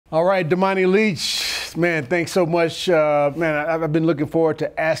All right, Damani Leech, man, thanks so much. Man, I've been looking forward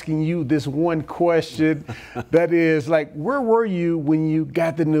to asking you this one question. That is, like, where were you when you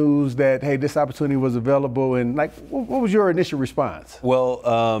got the news that, hey, this opportunity was available? And, like, what was your initial response? Well,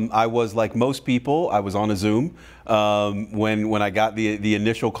 I was like most people. I was on a Zoom when I got the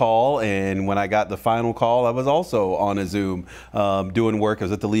initial call, and when I got the final call, I was also on a Zoom doing work. I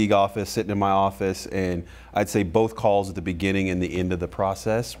was at the league office, sitting in my office, and I'd say both calls at the beginning and the end of the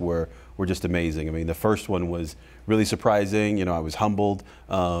process were just amazing. I mean, the first one was really surprising. You know, I was humbled,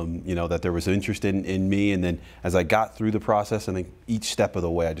 you know, that there was interest in me. And then as I got through the process, I think each step of the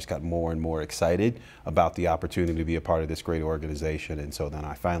way, I just got more and more excited about the opportunity to be a part of this great organization. And so then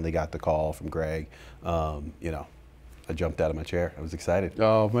I finally got the call from Greg. You know, I jumped out of my chair. I was excited.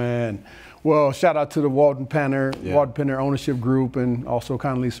 Oh, man. Well, shout out to the Walton Penner Ownership Group, and also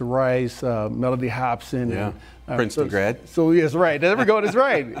Condoleezza Rice, Melody Hobson. Yeah. Princeton grad. So, yes, right. There we go. That's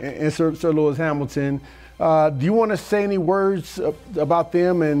right. And Sir Lewis Hamilton. Do you want to say any words about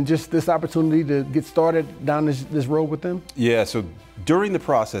them and just this opportunity to get started down this road with them? Yeah, so during the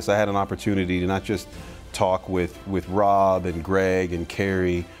process, I had an opportunity to not just talk with Rob and Greg and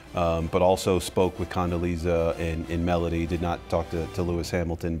Carrie, but also spoke with Condoleezza and Melody. Did not talk to Lewis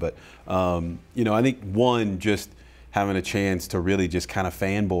Hamilton, but you know, I think just having a chance to really just kind of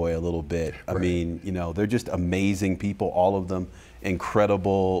fanboy a little bit. Right. I mean, you know, they're just amazing people, all of them,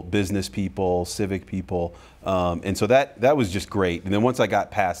 incredible business people, civic people, and so that was just great. And then once I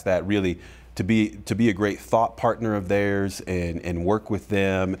got past that, really to be a great thought partner of theirs and work with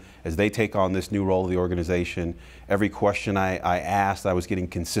them as they take on this new role of the organization. Every question I asked, I was getting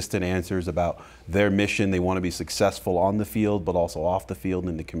consistent answers about their mission. They want to be successful on the field, but also off the field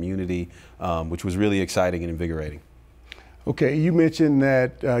in the community, which was really exciting and invigorating. Okay, you mentioned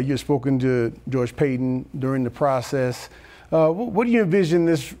that you've spoken to George Paton during the process. What do you envision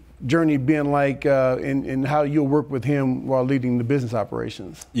this journey being like, and how you'll work with him while leading the business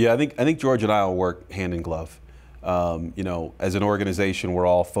operations? Yeah, I think George and I will work hand in glove. You know, as an organization, we're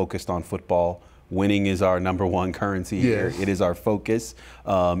all focused on football. Winning is our #1 currency here. Yes. It is our focus.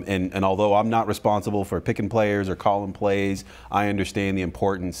 And although I'm not responsible for picking players or calling plays, I understand the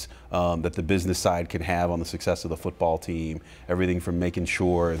importance that the business side can have on the success of the football team. Everything from making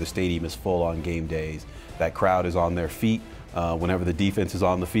sure the stadium is full on game days, that crowd is on their feet whenever the defense is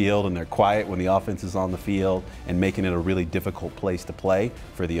on the field, and they're quiet when the offense is on the field, and making it a really difficult place to play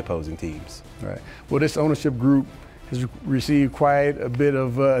for the opposing teams. Right. Well, this ownership group has received quite a bit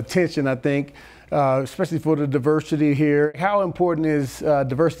of attention, I think, especially for the diversity here. How important is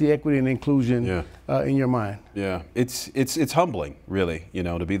diversity, equity, and inclusion in your mind? Yeah, it's humbling, really, you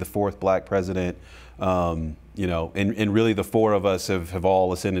know, to be the 4th black president. You know, and really the 4 of us have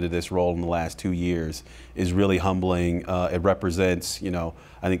all ascended to this role in the last 2 years is really humbling. It represents, you know,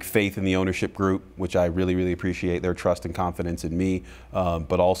 I think faith in the ownership group, which I really, really appreciate their trust and confidence in me.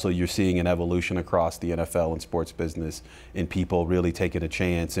 But also you're seeing an evolution across the NFL and sports business in people really taking a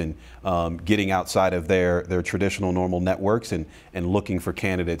chance and getting outside of their traditional normal networks and looking for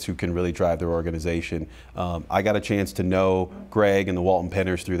candidates who can really drive their organization. I got a chance to know Greg and the Walton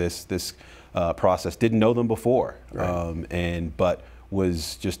Penners through this process. Didn't know them before, right. But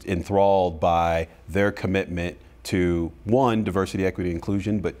was just enthralled by their commitment to, 1, diversity, equity,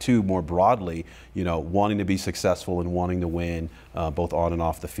 inclusion, but 2, more broadly, you know, wanting to be successful and wanting to win both on and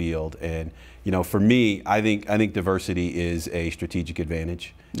off the field. And you know, for me, I think diversity is a strategic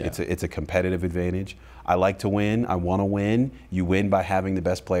advantage. Yeah. It's a competitive advantage. I like to win. I want to win. You win by having the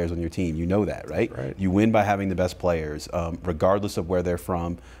best players on your team. You know that, right? Right. You win by having the best players, regardless of where they're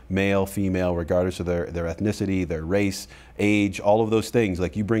from, male, female, regardless of their ethnicity, their race, age, all of those things.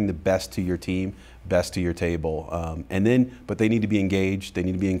 Like, you bring the best to your team, best to your table. But they need to be engaged. They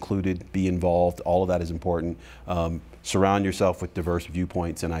need to be included, be involved. All of that is important. Surround yourself with diverse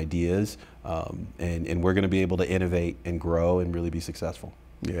viewpoints and ideas, and we're going to be able to innovate and grow and really be successful.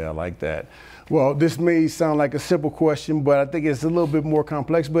 Yeah, I like that. Well, this may sound like a simple question, but I think it's a little bit more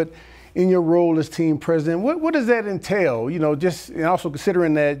complex. But in your role as team president, what does that entail? You know, and also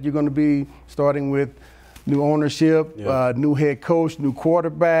considering that you're going to be starting with new ownership, new head coach, new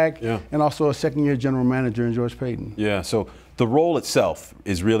quarterback, and also a second-year general manager in George Paton. Yeah, so the role itself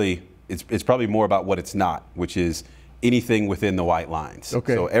is really, it's probably more about what it's not, which is anything within the white lines.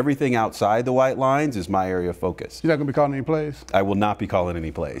 Okay. So everything outside the white lines is my area of focus. You're not going to be calling any plays? I will not be calling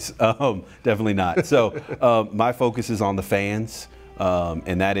any plays. Definitely not. So my focus is on the fans.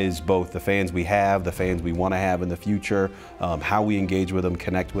 And that is both the fans we have, the fans we want to have in the future, how we engage with them,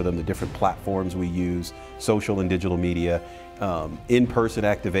 connect with them, the different platforms we use, social and digital media, in-person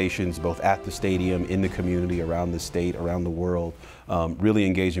activations both at the stadium, in the community, around the state, around the world. really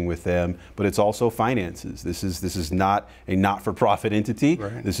engaging with them. But it's also finances. This is not a not-for-profit entity.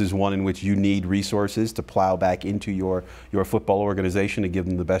 Right. This is one in which you need resources to plow back into your football organization to give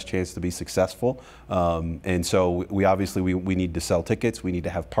them the best chance to be successful. And so we obviously need to sell tickets. We need to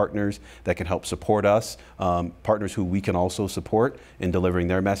have partners that can help support us, partners who we can also support in delivering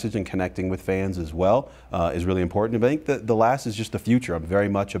their message and connecting with fans as well is really important. But I think that the last is just the future. I'm very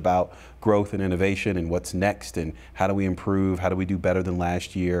much about growth and innovation and what's next and how do we improve, how do we do better than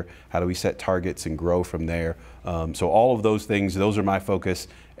last year, how do we set targets and grow from there. So all of those things, those are my focus,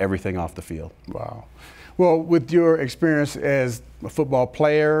 everything off the field. Wow. Well, with your experience as a football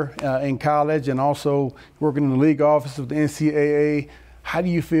player in college and also working in the league office of the NCAA, how do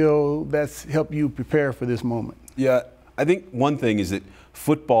you feel that's helped you prepare for this moment? Yeah, I think one thing is that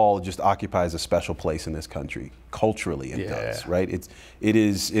football just occupies a special place in this country. Culturally, it does, right? It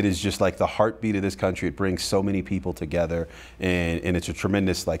is just like the heartbeat of this country. It brings so many people together, and it's a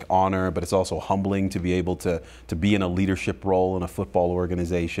tremendous honor. But it's also humbling to be able to be in a leadership role in a football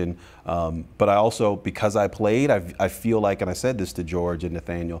organization. But I also, because I played, I feel like, and I said this to George and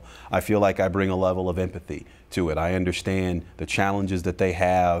Nathaniel, I feel like I bring a level of empathy to it. I understand the challenges that they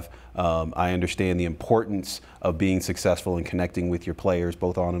have. I understand the importance of being successful and connecting with your players,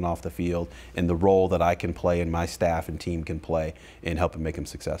 both on and off the field, and the role that I can play and my staff and team can play in helping make them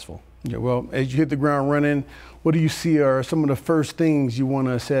successful. Yeah, well, as you hit the ground running, what do you see are some of the first things you want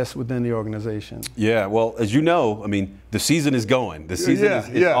to assess within the organization? Yeah, well, as you know, I mean, the season is going. The season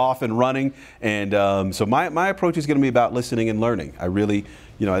is off and running. And so my approach is going to be about listening and learning. I really,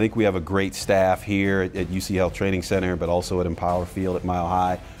 I think we have a great staff here at UC Health Training Center, but also at Empower Field at Mile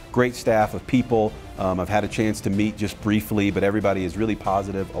High. Great staff of people. I've had a chance to meet just briefly, but everybody is really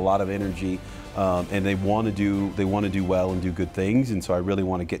positive, a lot of energy. And they want to do well and do good things, and so I really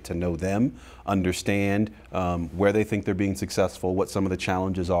want to get to know them, understand where they think they're being successful, what some of the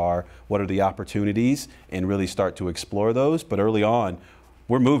challenges are, what are the opportunities, and really start to explore those. But early on,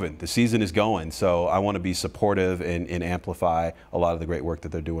 we're moving. The season is going, so I want to be supportive and amplify a lot of the great work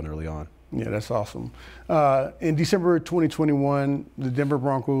that they're doing early on. Yeah, that's awesome. In December 2021, the Denver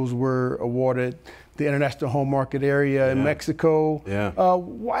Broncos were awarded the International Home Market Area in Mexico. Yeah.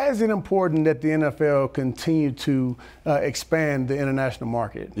 Why is it important that the NFL continue to expand the international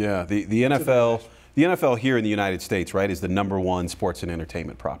market? Yeah, the NFL here in the United States, right, is the #1 sports and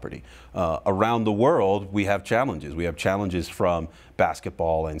entertainment property. Around the world, we have challenges. We have challenges from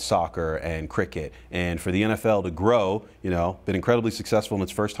basketball and soccer and cricket. And for the NFL to grow, been incredibly successful in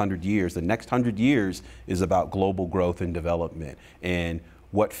its first 100 years. The next 100 years is about global growth and development. And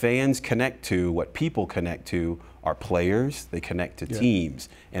what fans connect to, what people connect to, are players, they connect to teams.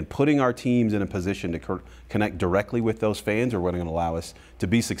 And putting our teams in a position to connect directly with those fans are what are going to allow us to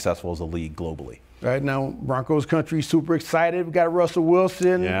be successful as a league globally. Right now, Broncos country, super excited. We got Russell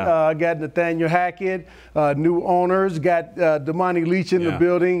Wilson, got Nathaniel Hackett, new owners, got Damani Leech in the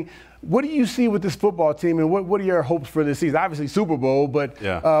building. What do you see with this football team, and what are your hopes for this season? Obviously, Super Bowl, but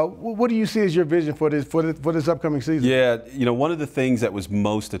what do you see as your vision for this upcoming season? Yeah, one of the things that was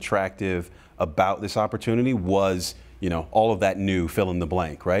most attractive about this opportunity was, all of that new fill in the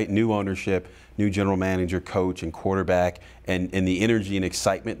blank, right? New ownership, new general manager, coach, and quarterback, and the energy and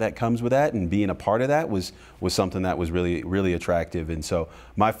excitement that comes with that, and being a part of that was something that was really, really attractive. And so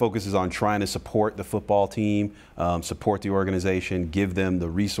my focus is on trying to support the football team, support the organization, give them the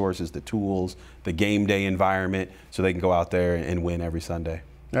resources, the tools, the game day environment, so they can go out there and win every Sunday.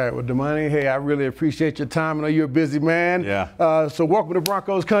 All right, well, Damani, hey, I really appreciate your time. I know you're a busy man. Yeah. So welcome to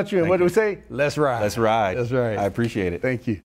Broncos country, and what do we say? Let's ride. Let's ride. That's right. I appreciate it. Thank you.